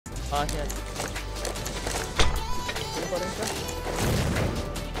Ah, siya. Ano pa rin siya?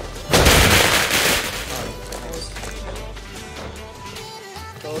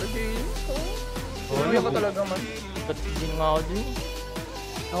 Sorry, din. Sorry ako talaga, man. Ba't din nga ako din?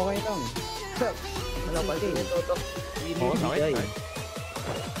 Okay lang. Wala pa rin ito. Oo, sakit.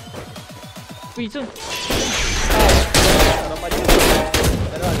 Pison! Ano pa dyan?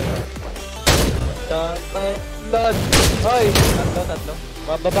 Tatlan! Ay! Tatlo.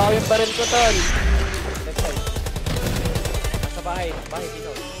 Babawi pa rin ko, tol. Left side. Nasa bahay. Bahay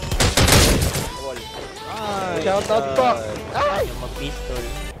dito. Wall. Ay! Shout out po! Ay! Yung mag-pistol.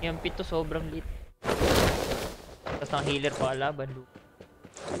 Yung pito sobrang lit. Tapos ang healer pa kalaban.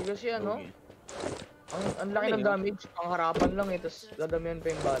 Hindi kasi ano? Ang laki ng damage, ang harapan lang eh, tapos dadamihan pa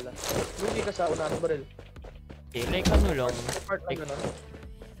yung bala. Lugi ka sa unang barrel. Okay, like ano lang. Part lang gano'n.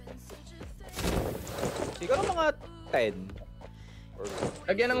 Siguro mga 10.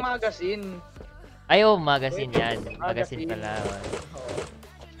 Lagyan ng magazine. Ay, oh, magazine yan. Magazine pala. Oo.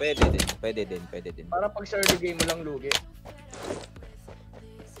 Pwede din. Para pag sa early game mo lang lugi.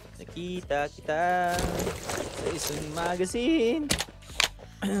 Nakita kita sa isang magazine.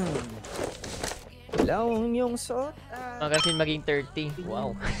 Laong yung suot. Magazine maging 30.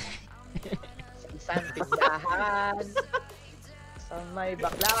 Wow. Isang tindahan. Sa may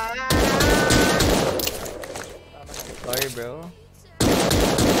baklaan. Sorry, bro.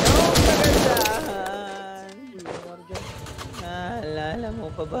 Yung kagandahan. Naalala mo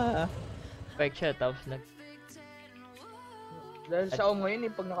pa ba? Spike siya, tapos nag... Dahil sa mo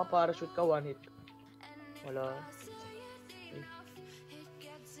yun, pag naka-parachute ka, one hit. Wala.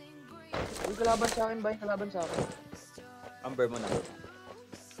 Uy, kalaban sa akin, bay. Kalaban sa akin. Amber mo na.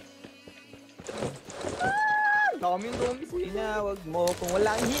 Dami yung dumi. Tinawag mo kung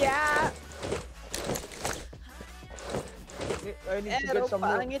walang hiya. I need to Pero get some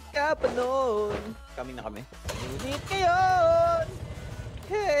more. pangit ka pa noon. Kami na kami. Ngunit ngayon.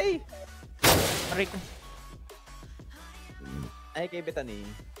 Hey! Aray ko. Ay, kay Bethany.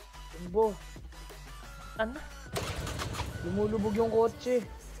 Tumbo. Ano? Lumulubog yung kotse.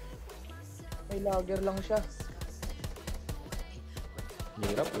 May lager lang siya.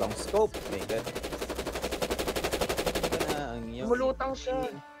 Hirap, long scope. My God. Lumulutang siya.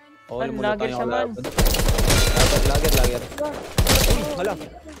 Oh, Man, lumulutang lager yung siya, man. Lager. Hala.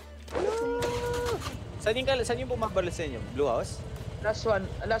 Saan yung bumabalik sa inyo? Blue house? Last one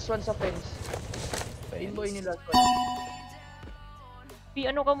sa fence. Inboy ni last one.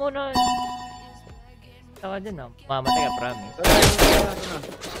 Ano ka muna? Saka dyan ah. Mamatay ka, promise.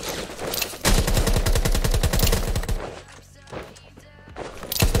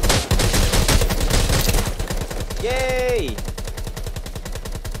 Yay!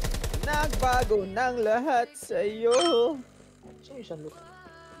 Nagbago ng lahat sa'yo. Sino yung isang loot?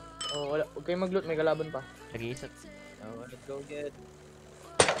 Oh, wala. Huwag kayong mag-loot. May kalaban pa. Nag-iisat. Oh, let's go get.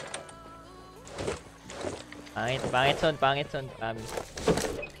 Pangit son, promise.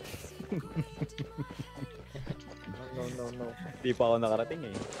 No. Di pa ako nakarating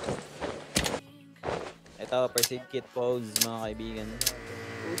eh. Ito, first aid kit pose mga kaibigan.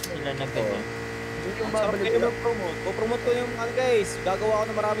 Sila na ganyan. Yung Sarap babalik kayo ko. mag-promote. Go-promote ko yung ano guys. Gagawa ako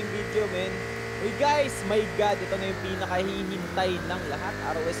ng maraming video, men. Uy guys, my God, ito na yung pinakahihintay ng lahat.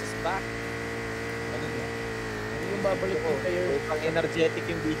 ROS is back. Ano yun? Yung babalik ko kayo. Pang energetic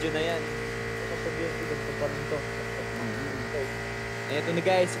yung video na yan. Sasabihin ko dito pa rin to. Ito na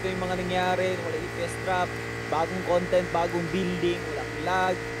guys, ito yung mga nangyari. Wala EPS drop. Bagong content, bagong building. Walang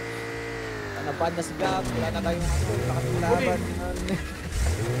lag. Nanaban na si Gab. Wala na kayong nakatulaban.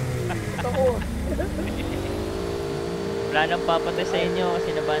 Ako. Wala nang papatay sa inyo kasi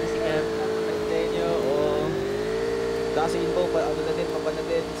nabahan si Gab. Papatay sa inyo. O kasi info, ano na din, papan na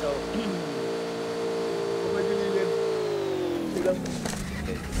din. So, Kapag dinilid. Bilang.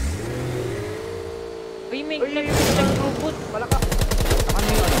 Uy, may nag-robot. Palaka. ano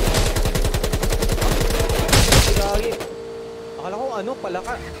yun? Gagi. Akala ko ano,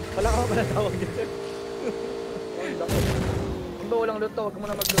 palaka. Palaka pa pala tawag dito. Kung ba walang loot to, huwag mo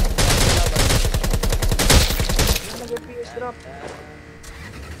na mag-loot. Yung nag-FPS drop.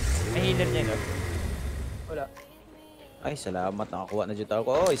 May healer niya, Gab. Wala. Ay, salamat. Nakakuha na dito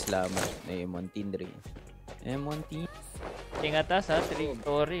ako. Oy, salamat. May M1 Dre. M1 Tinga taas ha, 3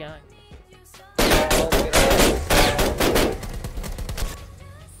 story ha.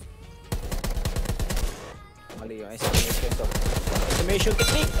 Mali yung estimation to. Estimation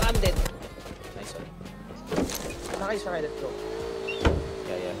technique, landed. Nice one. Sakay, let's go.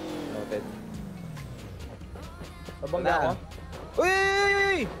 Yeah. Noted. Babangga ako.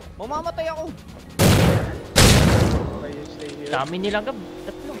 Uy! Mamamatay ako! Okay, you stay here. Dami nilang Gab,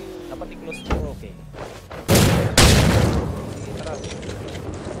 tatlo. pati close mo. Okay. Sige, tara.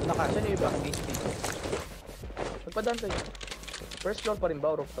 Saan yung iba? HP. Magpadaan tayo. First floor pa rin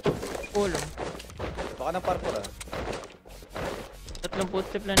ba? Rooftop? Kulong. Baka ng parkour ah. Tatlong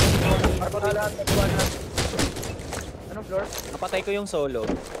footstep lang dito. Parkour na lahat. Nagkuhan na. Anong floor? Napatay ko yung solo.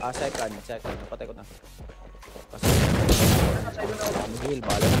 Second. Napatay ko na. Kasi, Nasa side na ako. heal,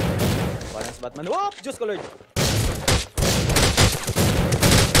 balance. Balance Batman. Whoop! Diyos ko Lord!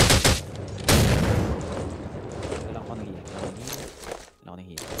 Kailangan ko ng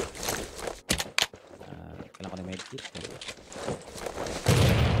heal. Kailangan ko ng medkit.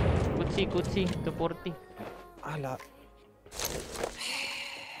 Kutsi, 240. Ala.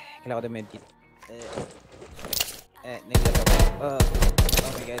 Kailangan ko ng medkit. Naglagay ko. Oh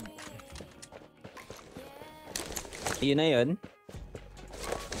my god. Yun na yun.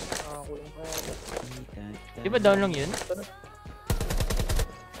 Nakakulong pa yan. Di ba down lang yun?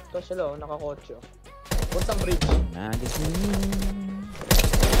 Ito sila oh, nakakotse oh. Puntang bridge. Nagising.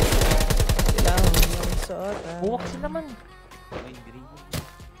 Kailangan yung sota. Buwak sila man.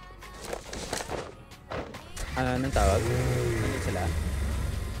 Anong tawag? Ano sila?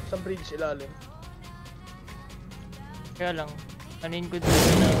 Sa bridge ilalim. Kaya lang, kanin ko dito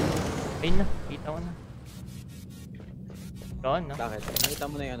na. Ayun na, kita ko na. Doon na. Bakit? Nakita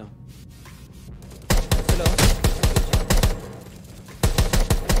mo na yung ano? Hello?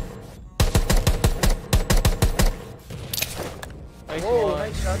 Nice Oh, one.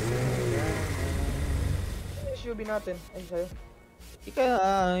 nice shot. SUV natin. Ay, sa'yo. Ika,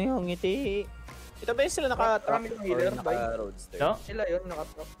 yung ngiti. Ito ba yung sila naka-truck? Marami ng healer, Naka-roadster? No? Sila yun,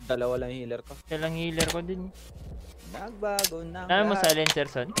 nakatrap. Dalawa lang yung healer ko. Siya lang healer ko din. Nagbago na. Alam mo silencer,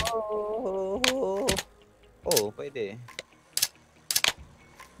 son? Oo, pwede.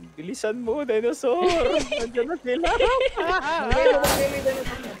 Bilisan mo, dinosaur! Nandiyan na sila!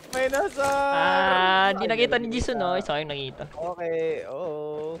 May dinosaur! Di nakita ni Jason, no? Isa kayong nakita. Okay,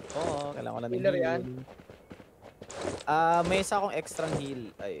 oo. Kailangan ko lang ng Healer heal. yan. May isa akong extra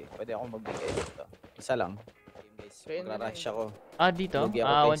heal. Ay, pwede akong magbigay dito. Isa lang. Okay, guys. Kaya na Magra-rush ako. Dito? Lugi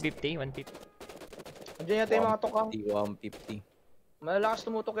ako, guys. 150. Andiyan yata yung mga tukang. 150. Malalakas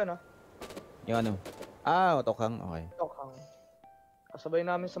tumutok yan, ha? Yung ano? Otokang. Okay. Tukang. Kasabay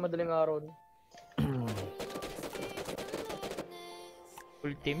namin sa madaling araw.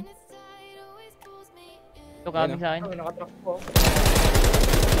 Full team. Ito kami sa akin. Ay, nakatrack po.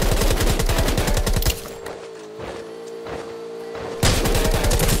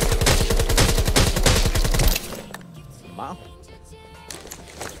 Ma?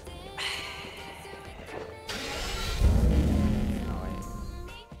 Okay.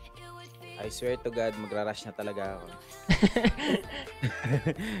 I swear to God, magra-rush na talaga ako.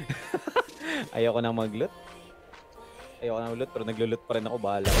 Ayoko nang mag-loot. Pero naglo-loot pa rin ako,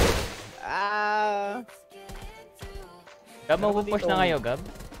 bahala. Gab, mag-push na kayo, Gab?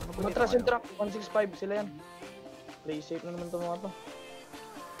 Matras yung truck. 165 sila yan. Play safe na naman ito mga to.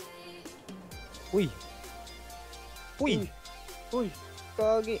 Uy!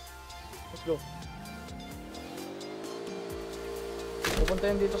 Kagi! Let's go. Pupunta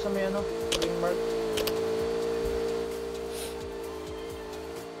yan dito sa may ano, ring mark.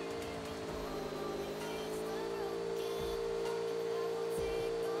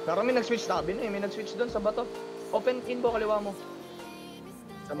 Parang may nag-switch tabi na eh, may nag-switch doon sa bato. Open inbo, kaliwa mo.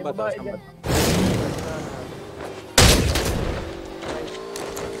 Saan May ba to? babae Saan dyan. ba to? Nice.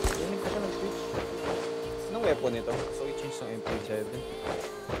 Dinig ko siya nag-switch. Anong weapon ito? So, i-change ng MP7.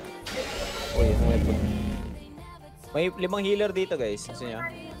 Uy, anong weapon? May 5 healer dito, guys. Gusto nyo?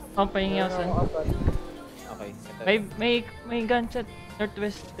 Pahingi ako, son. Okay. Ito. May gunshot.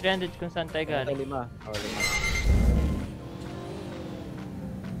 Northwest 300 kung saan tayo Ito, galing. 5. Oh, 5.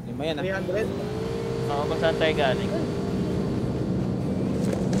 5 yan, ah. 300. Oo, kung saan tayo galing.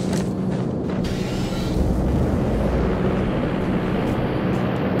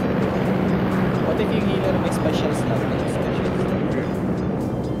 What if yung healer may special slot?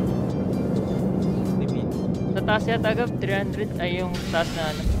 Sa taas yata, Gab, 300 ay yung taas na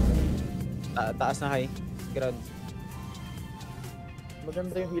ano. Taas na high. Ground.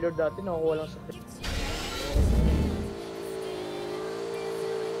 Maganda yung healer dati, nakukuha lang sa trip.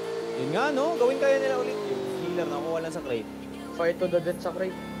 Yun nga, no? Gawin kaya nila ulit yung healer na kuha lang sa crate. Fight to the death sa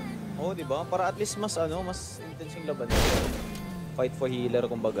crate. Oo, di ba? Para at least mas mas intense yung laban. Fight for healer,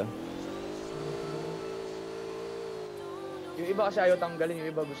 kumbaga. Yung iba kasi ayaw tanggalin, yung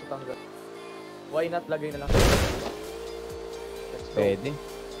iba gusto tanggal. Why not lagay na lang? Let's go.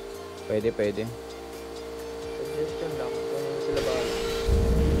 Pwede. Suggestion lang. Kung sila ba?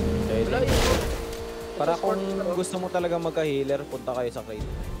 Pwede. Wala yun. Para kung gusto mo talaga magka-healer, punta kayo sa crate.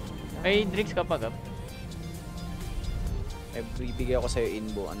 May drinks ka pa, Gab? Eh, bibigay ako sa'yo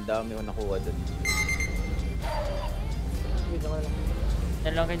inbo. Ang dami ko nakuha dun. Wait, naman lang.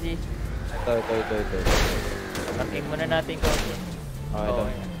 Yan lang kay G. Ito. Paking muna natin konti. Oh, ito.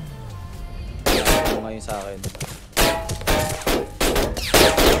 Okay. Ito ngayon sa akin.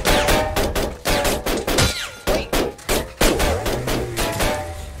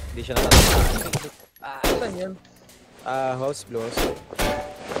 Hindi siya natatamaan. Saan yun? House blows.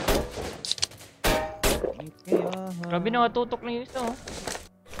 Grabe nakatutok lang yung isa, oh.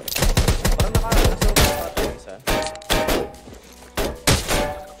 Parang nakasob pa yung isa.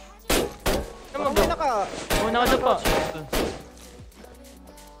 Parang may Oo, nakadapa.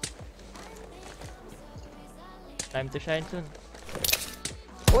 Time to shine soon.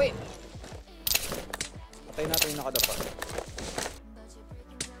 Uy! Patay natin yung nakadapa.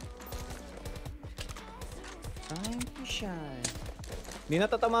 Time to shine. Hindi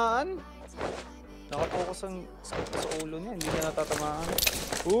natatamaan. Nakapokus ang scope sa ulo niya. Hindi niya natatamaan.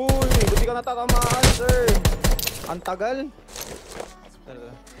 Uy! Buti ka natatamaan, sir! Ang tagal.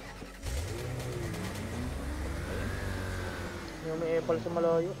 Yung may epal sa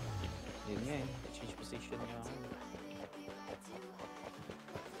malayo. Yun nga eh. Change position niya ako.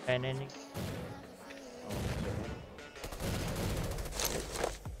 Dynamic.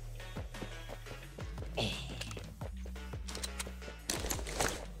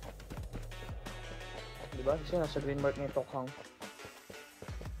 Diba? Kasi nasa green mark ni Tokhang.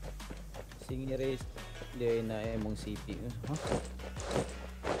 Sige race. Hindi na mong CPU. Huh?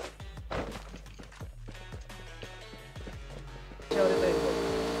 Siya ulit tayo po.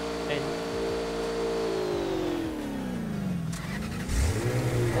 Then,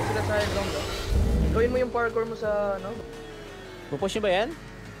 Ay sila sa headlong no? Gawin mo yung parkour mo sa ano? Pupush niyo ba yan?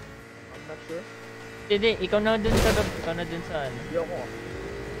 I'm not sure. hindi, ikaw na dun sa Gab. Ikaw na dun sa ano. Yoko.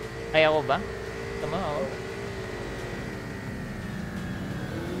 Ay, ako ba? Tama ako.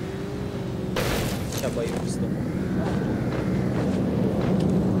 Siya ba yung gusto mo?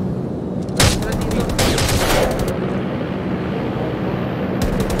 Sila dito.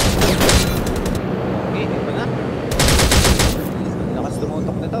 Okay, ito na. Lakas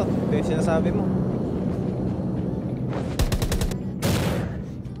tumutok na to. Ito yung sinasabi mo.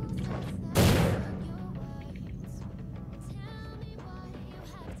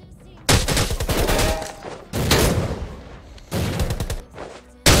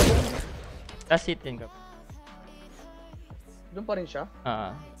 Last hit din, Gab. Doon pa rin siya.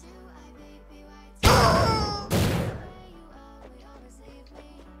 Ah.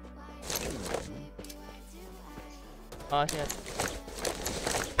 Siya.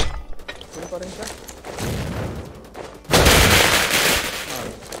 Doon pa rin siya.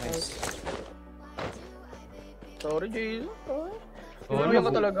 Nice. Sorry, Jason. Oo, Sinabihan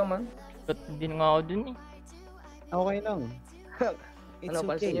ka talaga, man. Ba't hindi na nga ako dun eh. Okay lang. It's Ano,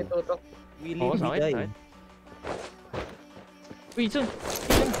 pansin niyo yung tutok? We Oo, live, we sakit, die. sakit. Uy, Zun!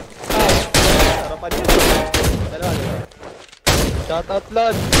 Harapan niya. Dalawa. Shoutout,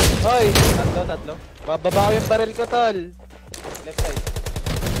 Lod. Hoy! Tatlo. Bababa ko yung barrel ko, tol. Left side.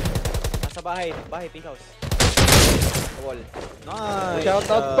 Nasa bahay. Bahay, pink house. Wall. Nice!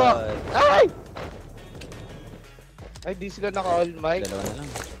 Shoutout po. Ay! Ay, di sila naka-all mic. Dalawa na lang.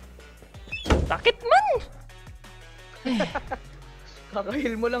 Sakit man!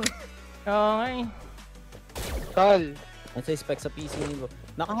 Kakahil mo lang. Oo nga eh. Tol. Ano sa spec sa PC nito?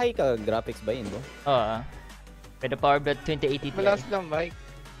 Naka-high ka graphics ba yun, bro? Oo. Pwede PowerBuild 2080 Ti. Malas lang mic.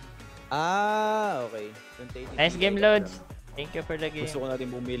 Okay. 2080 Nice game, Lods. Thank you for the game. Gusto ko natin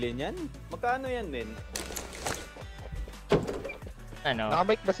bumili niyan. Magkano yan, men? Ano?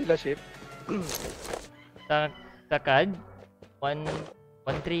 Naka-mic ba sila, Ship? Sa CAD? 1.3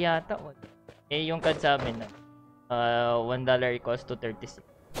 yata. Eh, yung CAD sa amin, $1 equals to 36.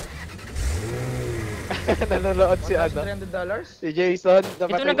 Nanonood si ano? $300? Si Jason. Ito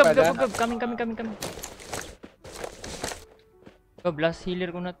Napatay na, pa na. Gab. Coming. Gab, last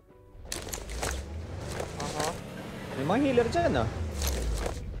healer ko na. May mga healer dyan, ah.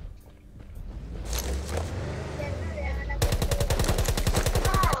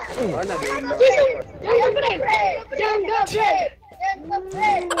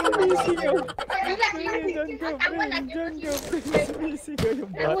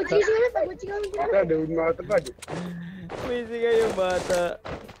 Sumisigaw yung bata.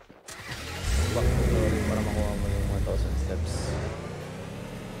 Back to glory para makuha mo yung 1,000 steps.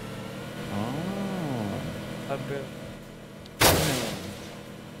 Bro.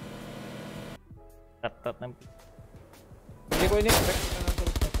 Tap ng Hindi ko in-expect na nasa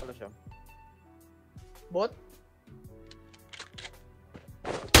pala siya. Bot?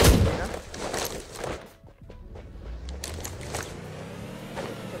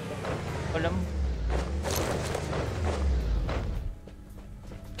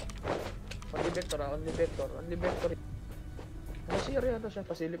 only vector. Only vector. Ano si Area to siya?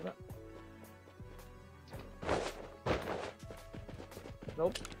 Pasilip na.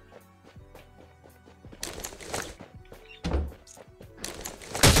 Nope.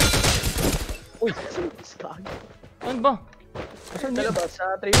 Uy! Skag. Ano ba? Saan na ba?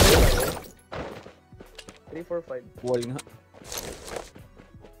 Sa 345. 345. Wall nga.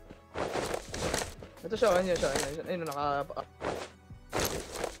 Ito siya, ano siya. Ayun, naka...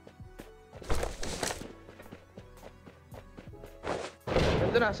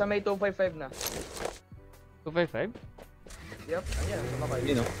 Ito na, sa may 255 na. 255? Yep, ayan, sumakay.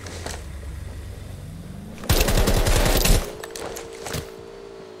 Hindi no?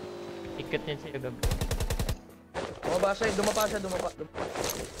 Ikat yan siya gabi. Dumapa siya, dumapa.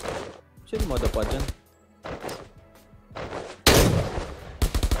 Sino mo pa dyan?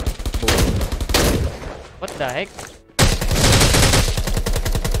 What the heck?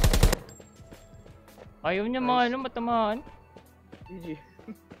 Ayaw niya mga ano, matamaan. GG.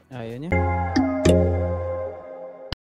 Ayaw niya.